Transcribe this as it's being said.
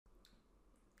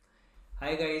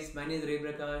Hi guys, my name is Ray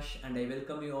Prakash and I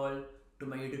welcome you all to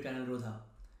my YouTube channel Rodha.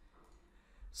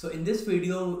 So in this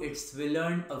video, we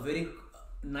learn a very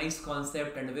nice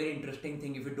concept and a very interesting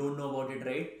thing if you don't know about it,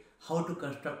 right? How to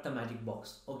construct a magic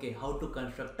box. Okay, how to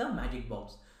construct a magic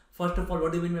box. First of all,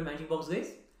 what do you mean by magic box,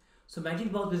 guys? So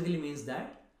magic box basically means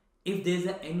that if there is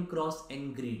a n cross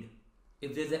n grid,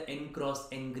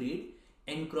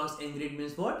 n cross n grid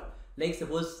means what? Like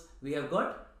suppose we have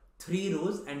got 3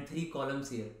 rows and 3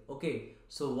 columns here. Okay,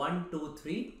 so 1, 2,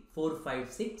 3, 4,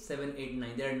 5, 6, 7, 8,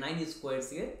 9. There are 9 squares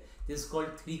here. This is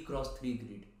called 3 cross 3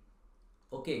 grid.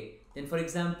 Okay, then for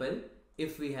example,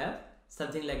 if we have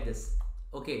something like this.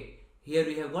 Okay, here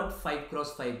we have got 5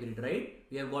 cross 5 grid, right?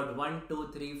 We have got 1,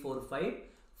 2, 3, 4,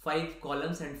 5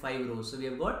 columns and 5 rows. So we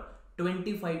have got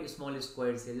 25 small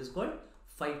squares here. This is called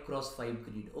 5 cross 5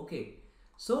 grid. Okay,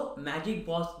 so magic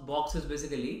box is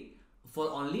basically for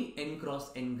only n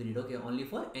cross n grid. Okay, only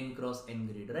for n cross n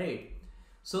grid, right?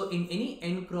 So in any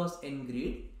n cross n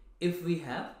grid, if we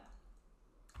have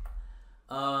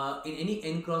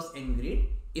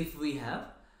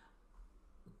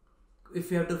if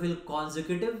we have to fill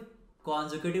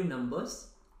consecutive numbers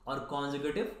or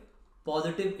consecutive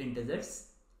positive integers.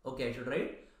 Okay, I should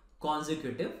write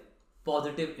consecutive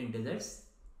positive integers.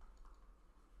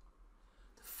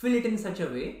 Fill it in such a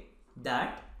way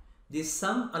that the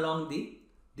sum along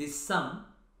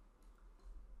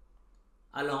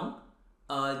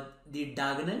the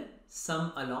diagonal,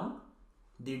 sum along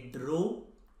the row,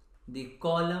 the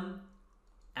column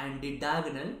and the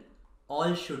diagonal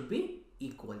all should be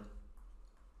equal.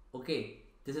 Okay,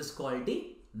 this is called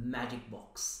the magic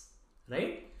box,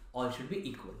 right? All should be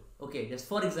equal. Okay, just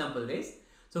for example, guys.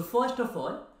 So first of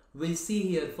all, we'll see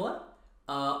here for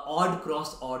odd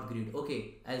cross odd grid.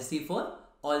 Okay, I'll see for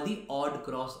all the odd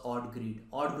cross odd grid.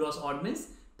 Odd cross odd means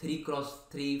 3 cross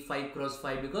 3, 5 cross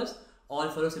 5, because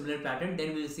all follow similar pattern.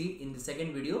 Then we'll see in the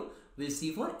second video, we'll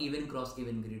see for even cross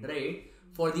even grid, right?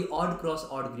 For the odd cross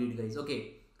odd grid, guys.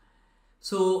 Okay,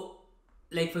 so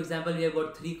like for example, we have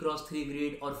got 3 cross 3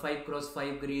 grid or 5 cross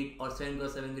 5 grid or 7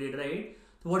 cross 7 grid, right?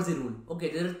 So what's the rule? Okay,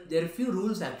 there are few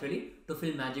rules actually to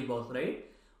fill magic box, right?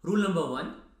 Rule number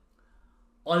 1,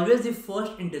 always the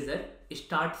first integer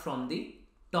start from the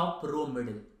top row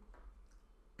middle.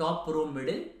 Top row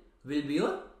middle will be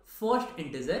your first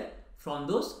integer from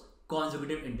those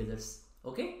consecutive integers.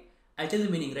 Okay, I'll tell the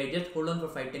meaning, right? Just hold on for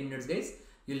 5-10 minutes, guys.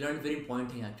 You'll learn very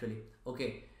important thing actually.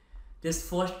 Okay, this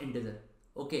first integer.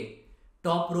 Okay,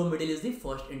 top row middle is the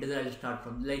first integer I'll start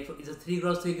from. Like it's a 3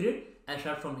 cross 3 grid, I'll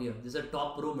start from here. This is a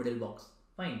top row middle box.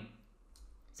 Fine.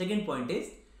 Second point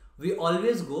is we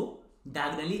always go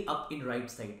diagonally up in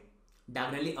right side.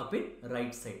 Diagonally up in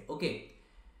right side. Okay.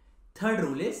 Third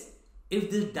rule is if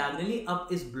this diagonally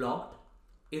up is blocked,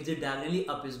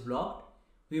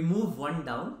 we move one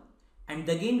down and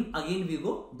again we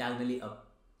go diagonally up.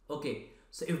 Okay,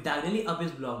 so if diagonally up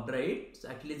is blocked, right? So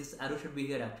actually this arrow should be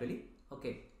here actually.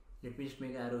 Okay, let me just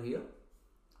make an arrow here.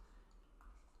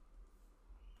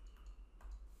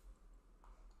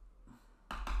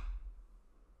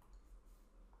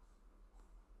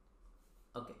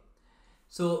 Okay,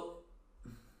 so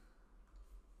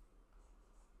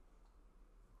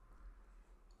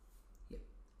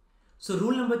so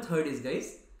rule number 3 is,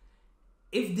 guys,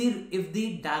 if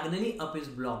the diagonally up is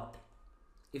blocked,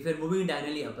 if you're moving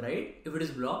diagonally up, right? If it is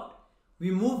blocked,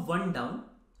 we move one down,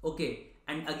 okay,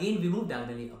 and again we move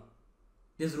diagonally up.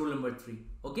 This is rule number 3.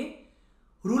 Okay,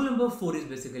 rule number 4 is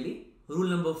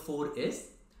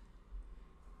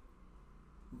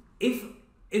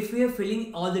if we are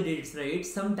filling all the digits, right,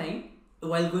 sometime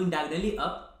while going diagonally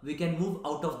up we can move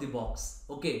out of the box.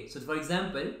 Okay, so for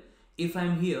example, if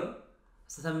I'm here,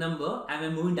 so some number and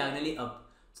I'm moving diagonally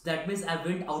up, so that means I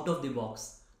went out of the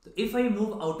box. So if I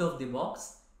move out of the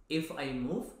box,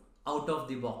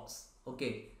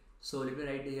 okay, so let me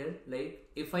write here, like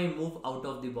if I move out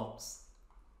of the box,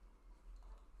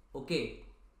 okay,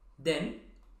 then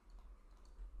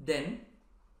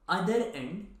other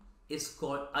end is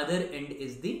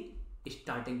the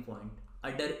starting point.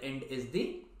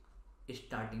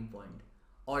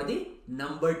 Or the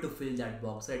number to fill that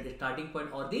box, right? The starting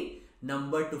point or the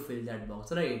number to fill that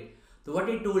box, right? So what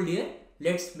I told here,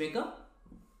 let's make a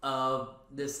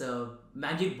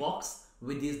magic box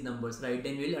with these numbers, right?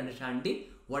 Then we'll understand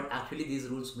what actually these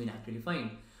rules mean actually.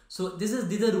 Fine. So these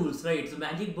are rules, right? So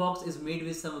magic box is made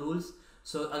with some rules.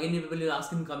 So again, people will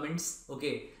ask in comments,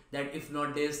 okay, that if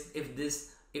not this,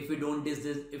 if we don't do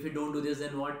this,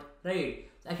 then what, right?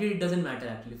 Actually, it doesn't matter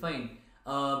actually. Fine.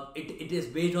 It is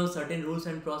based on certain rules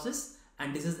and process,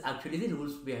 and this is actually the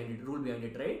rule behind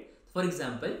it, right? For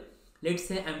example, let's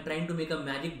say I'm trying to make a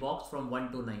magic box from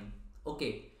 1 to 9.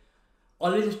 Okay,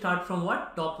 always start from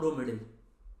what? Top row middle.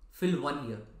 Fill 1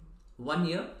 here. 1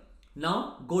 here.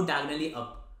 Now go diagonally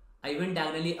up. I went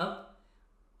diagonally up.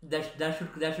 That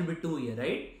should be 2 here,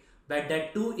 right? But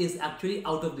that 2 is actually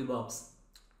out of the box.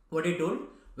 What I told,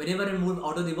 whenever I move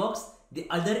out of the box, the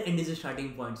other end is the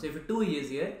starting point. So if 2 is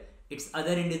here, its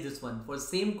other end is this one. For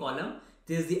same column,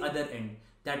 this is the other end.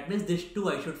 That means this 2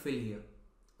 I should fill here.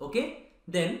 Okay?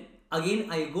 Then again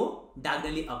I go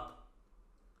diagonally up.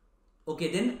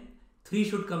 Okay, then 3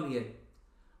 should come here.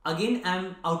 Again I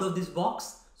am out of this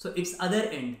box, so its other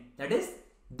end, that is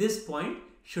this point,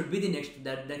 should be the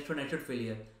next one I should fill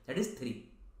here. That is 3.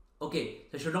 Okay,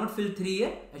 so I should not fill 3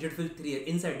 here, I should fill 3 here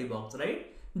inside the box,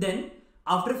 right? Then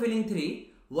after filling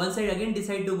 3, one side again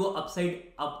decide to go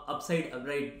upside up,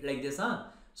 right, like this, huh?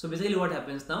 So basically what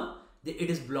happens now, it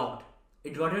is blocked.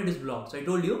 It is blocked. So I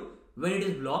told you, when it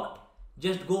is blocked,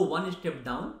 just go one step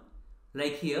down,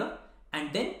 like here,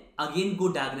 and then again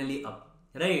go diagonally up,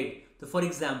 right? So for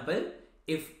example,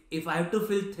 if I have to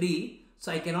fill 3,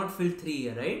 so I cannot fill 3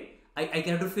 here, right? I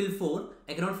cannot fill 4,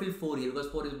 I cannot fill 4 here because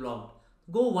 4 is blocked.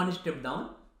 Go one step down,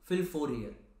 fill 4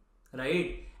 here,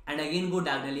 right? And again go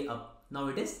diagonally up. Now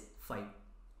it is 5.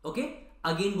 Okay?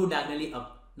 Again go diagonally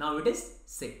up. Now it is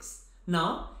 6.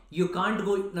 Now you can't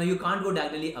go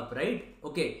diagonally up, right?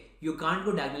 Okay, you can't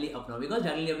go diagonally up now because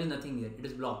diagonally up is nothing here. It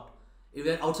is blocked. If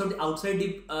we are outside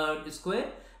the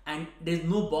square and there is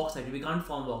no box actually, we can't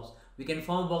form a box. We can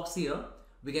form a box here.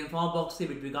 We can form a box here,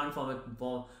 but we can't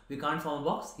form a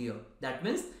box here. That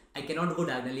means I cannot go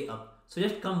diagonally up. So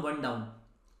just come one down.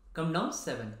 Come down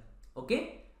 7.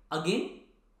 Okay. Again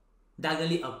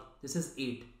diagonally up. This is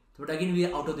 8. So but again we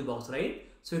are out of the box, right?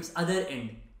 So its other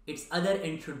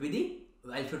end should be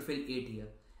the, I should fill 8 here.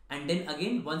 And then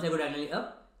again once I go diagonally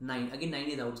up, 9. Again 9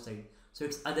 is outside. So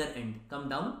its other end. Come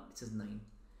down. This is 9.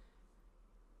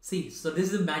 See, so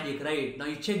this is magic, right? Now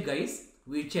you check, guys.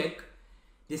 We check.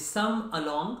 The sum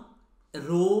along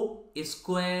row,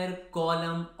 square,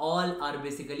 column, all are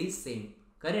basically same.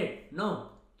 Correct? No.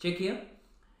 Check here.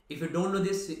 If you don't know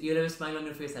this, you'll have a smile on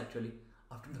your face actually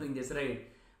after doing this, right?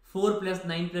 4 plus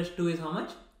 9 plus 2 is how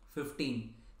much?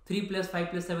 15. 3 plus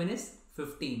 5 plus 7 is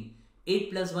 15.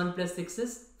 8 plus 1 plus 6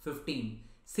 is 15.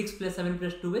 6 plus 7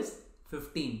 plus 2 is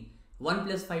 15. 1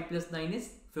 plus 5 plus 9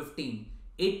 is 15.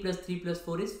 8 plus 3 plus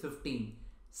 4 is 15.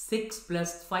 6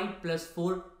 plus 5 plus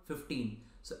 4, 15.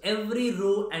 So every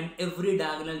row and every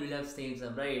diagonal will have same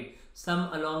sum, right?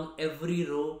 Sum along every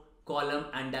row, column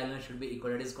and diagonal should be equal.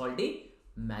 That is called the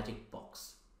magic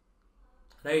box.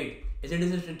 Right? Isn't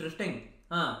this interesting?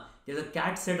 There's a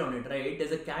cat set on it, right?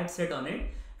 There's a cat set on it.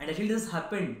 And actually this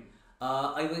happened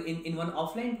I was in one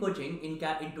offline coaching in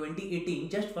 2018,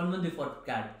 just 1 month before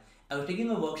CAT. I was taking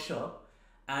a workshop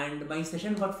and my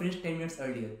session got finished 10 minutes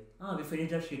earlier. We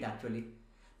finished our sheet actually.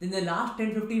 Then the last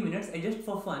 10-15 minutes, I just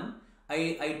for fun,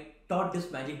 I taught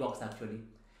this magic box actually.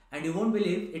 And you won't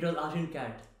believe it was asked in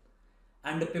CAT.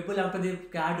 And the people after the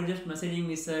CAT were just messaging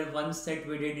me, sir, one set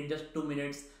we did in just 2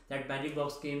 minutes, that magic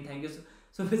box came, thank you.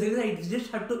 So basically I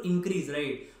just have to increase,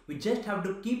 right? We just have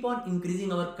to keep on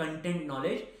increasing our content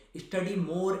knowledge, study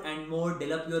more and more,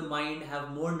 develop your mind,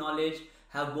 have more knowledge,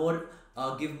 have more,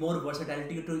 give more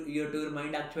versatility to your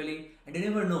mind actually. And you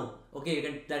never know, okay, you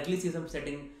can at least see some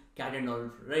setting CAT and all,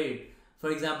 right?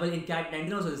 For example, in CAT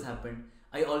 19 also this happened.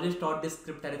 I always taught this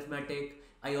script arithmetic.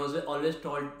 I always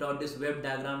taught this web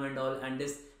diagram and all, and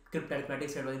this script arithmetic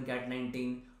set was in CAT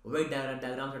 19. Web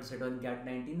diagram set was in CAT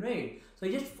 19, right? So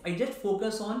I just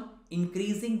focus on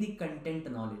increasing the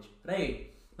content knowledge,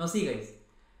 right? Now see guys,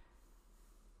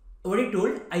 what I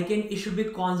told, it should be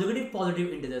consecutive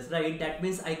positive integers, right? That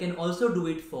means I can also do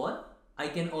it for,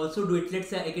 let's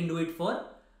say I can do it for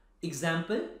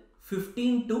example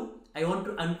 15 to, I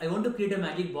want to create a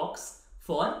magic box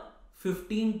for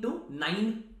 15 to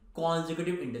 9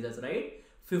 consecutive integers, right?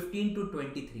 15 to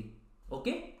 23.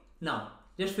 Okay. Now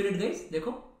just fill it guys.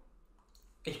 Dekho.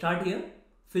 Start here.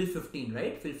 Fill 15,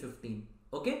 right? Fill 15.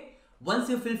 Okay. Once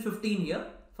you fill 15 here,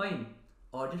 fine.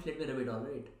 Or just let me rub it all,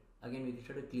 right? Again, we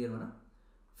should have a clear one. Huh?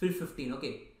 Fill 15.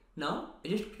 Okay. Now I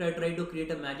just try to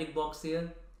create a magic box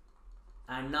here.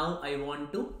 And now I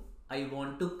want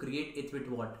to create it with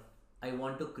what? I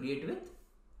want to create with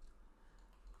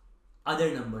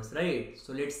other numbers, right?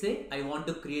 So let's say I want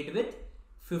to create with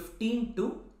 15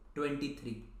 to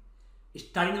 23.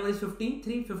 Starting number is 15,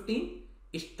 3, 15.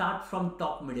 Start from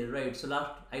top middle, right? So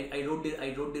I wrote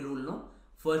the rule, no?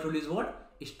 First rule is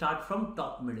what? Start from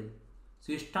top middle.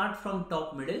 So you start from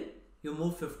top middle, you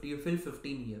move 50, you fill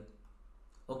 15 here.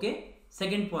 Okay?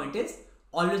 Second point is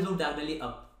always move diagonally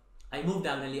up. I moved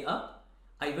diagonally up,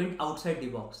 I went outside the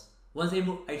box. Once I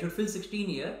move, I should fill 16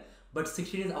 here, but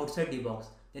 16 is outside the box.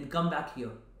 then come back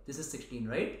here. This is 16,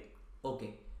 right?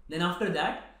 Okay. Then after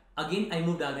that, again I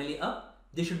move diagonally up.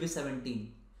 This should be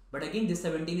 17. But again, this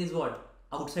 17 is what?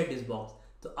 Outside this box.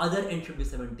 The other end should be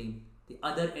 17. The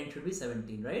other end should be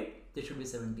 17, right? This should be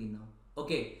 17 now.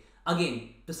 Okay. Again,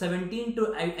 to 17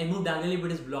 to I move diagonally,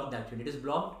 but it is blocked actually. It is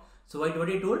blocked. So what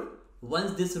I told?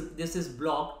 Once this is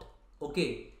blocked,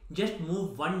 okay, just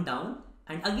move one down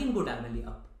and again go diagonally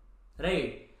up.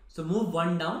 Right? So move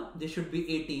one down, this should be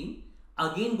 18.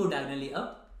 Again go diagonally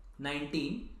up,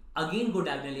 19. Again go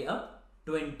diagonally up,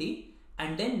 20.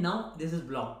 And then now this is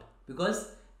blocked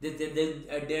because there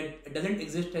doesn't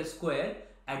exist a square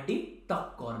at the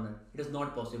top corner. It is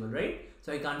not possible, right?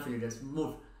 So I can't fill it. Just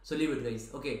move. So leave it, guys.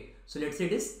 Okay. So let's say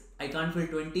this. I can't fill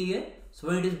 20 here. So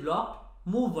when it is blocked,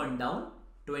 move one down,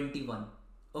 21.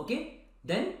 Okay.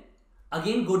 Then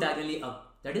again go diagonally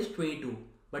up. That is 22.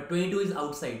 But 22 is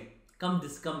outside. Come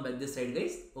back this side,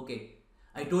 guys. Okay.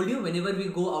 I told you whenever we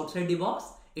go outside the box,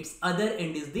 its other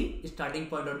end is the starting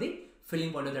point or the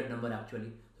filling point of that number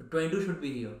actually. So 22 should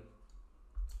be here.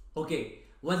 Okay.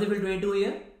 Once I fill 22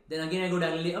 here, then again I go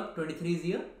diagonally up. 23 is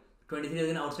here. 23 is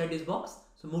again outside this box.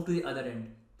 So move to the other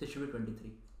end. This should be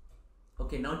 23.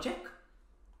 Okay. Now check.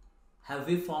 Have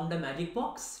we formed a magic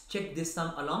box? Check this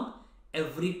sum along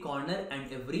every corner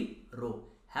and every row.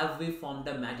 Have we formed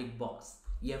a magic box?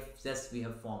 Yes, we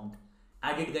have formed.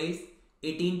 Add it, guys.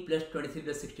 18 plus 23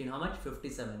 plus 16, how much?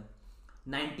 57.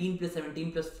 19 plus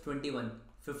 17 plus 21,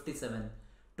 57.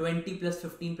 20 plus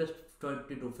 15 plus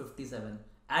 22, 57.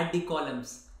 Add the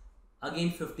columns. Again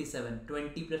 57.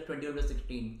 20 plus 21 plus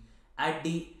 16. Add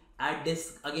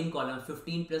this again column.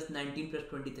 15 plus 19 plus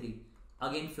 23.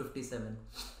 Again 57.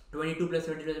 22 plus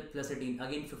 20 plus 18.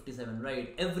 Again 57.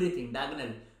 Right. Everything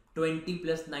diagonal. 20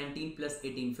 plus 19 plus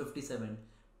 18, 57.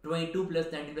 22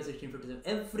 plus 19 plus 16, 57.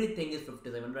 Everything is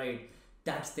 57, right?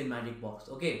 That's the magic box.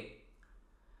 Okay.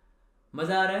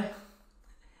 Maza aa raha hai?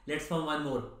 Let's form one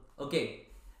more. Okay.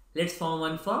 Let's form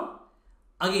one for,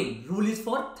 again, rule is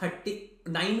for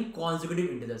 39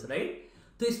 consecutive integers, right?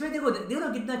 तो इसमें देखो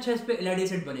ना कितना अच्छा इस पे LRDI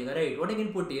set बनेगा, right? What I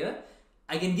can put here,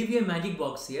 I can give you a magic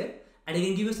box here and I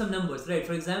can give you some numbers, right?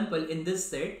 For example, in this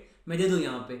set, मैं दे दूँ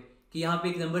यहाँ पे कि यहाँ पे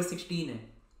एक number 16 है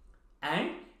and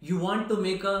you want to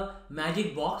make a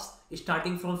magic box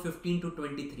starting from 15 to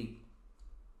 23.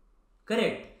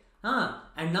 Correct?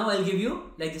 And now I'll give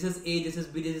you, like this is A, this is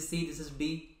B, this is C, this is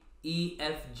D, E,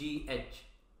 F, G, H.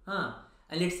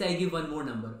 And let's say I give one more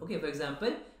number. Okay, for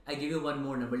example, I give you one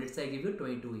more number. Let's say I give you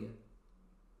 22 here.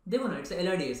 Devona, it's a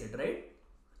LRDI set, right?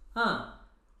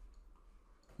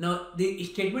 Now the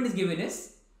statement is given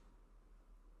as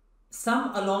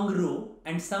sum along row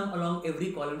and sum along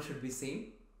every column should be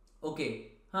same. Okay.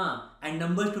 And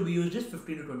numbers to be used is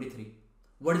 15 to 23.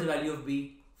 What is the value of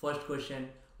B? First question.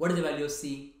 What is the value of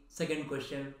C? Second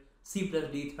question. C plus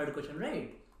D, third question,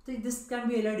 right? So this can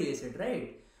be LRDI set,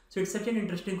 right? So it's such an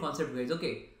interesting concept, guys.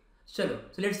 Okay. Chalo.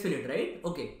 So let's fill it, right?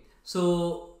 Okay.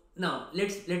 So now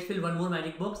let's fill one more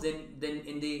magic box. Then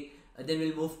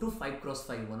we'll move to 5 cross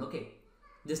 5 one. Okay.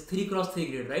 This 3 cross 3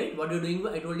 grid, right? What you're doing?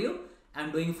 I told you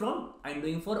I'm doing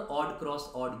for odd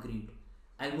cross odd grid.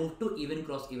 I'll move to even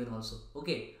cross even also.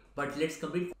 Okay. But let's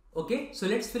complete. Okay. So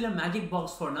let's fill a magic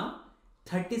box for now.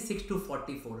 36 to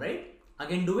 44, right?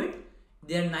 Again, do it.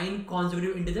 There are 9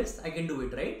 consecutive integers. I can do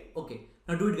it, right? Okay.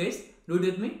 Now do it, guys. Do it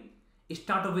with me.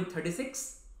 Start off with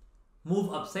 36.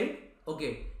 Move upside.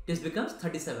 Okay. This becomes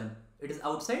 37. It is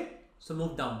outside. So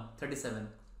move down. 37.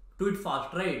 Do it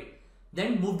fast, right?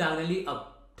 Then move diagonally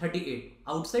up. 38.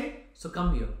 Outside. So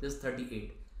come here. This is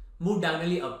 38. Move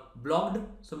diagonally up. Blocked.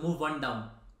 So move one down.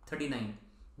 39.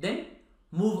 Then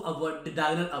move upward. The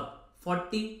diagonal up.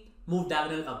 40. Move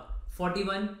diagonal up.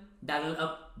 41. Diagonal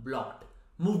up. Blocked.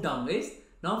 Move down, guys.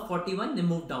 Now 41. Then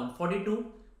move down. 42.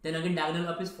 Then again diagonal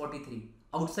up is 43.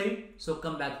 Outside. So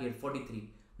come back here. 43.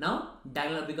 Now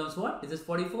diagonal up becomes what? This is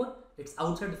 44. It's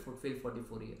outside. Fill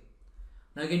 44 here.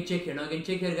 Now you can check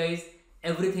here. Guys.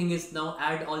 Everything is now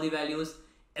add all the values.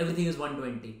 Everything is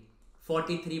 120.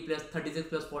 43 plus 36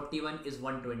 plus 41 is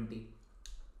 120.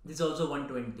 This is also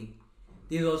 120.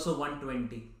 This is also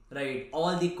 120. Right?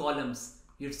 All the columns.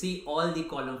 You see all the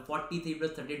columns. 43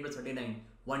 plus 38 plus 39.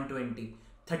 120.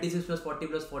 36 plus 40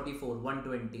 plus 44.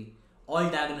 120. All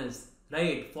diagonals.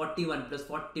 Right? 41 plus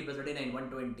 40 plus 39.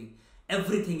 120.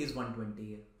 Everything is 120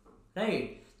 here.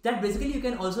 Right? That basically you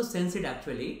can also sense it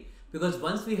actually. Because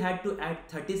once we had to add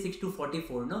 36 to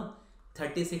 44, no?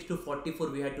 36 to 44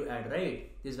 we had to add, right?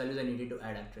 These values I needed to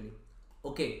add actually.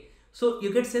 Okay. So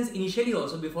you get sense initially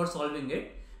also before solving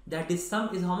it that this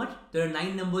sum is how much? There are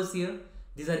 9 numbers here.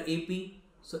 These are AP.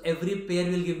 So every pair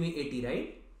will give me 80,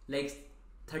 right? Like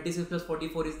 36 plus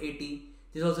 44 is 80.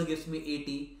 This also gives me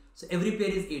 80. So every pair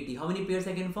is 80. How many pairs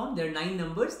I can form? There are 9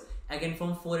 numbers. I can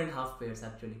form 4.5 pairs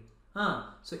actually.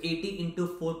 So 80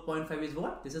 into 4.5 is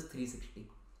what? This is 360.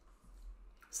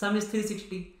 Sum is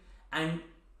 360, and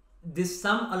this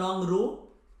sum along row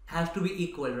has to be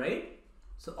equal, right?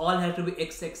 So all have to be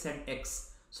x, x and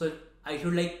x. So I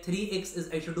should like 3x is,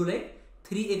 I should do like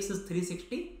 3x is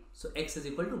 360. So x is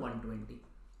equal to 120.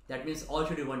 That means all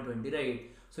should be 120,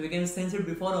 right? So we can sense it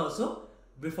before also,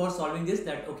 before solving this,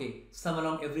 that okay, sum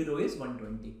along every row is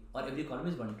 120 or every column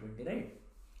is 120, right?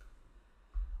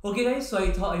 Okay guys, so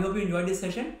I hope you enjoyed this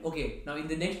session. Okay, now in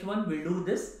the next one we'll do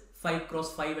this 5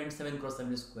 cross 5 and 7 cross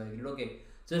 7 square grid. Okay,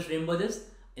 just remember this.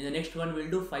 In the next one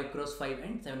we'll do 5 cross 5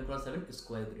 and 7 cross 7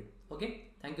 square grid. Okay,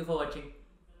 thank you for watching.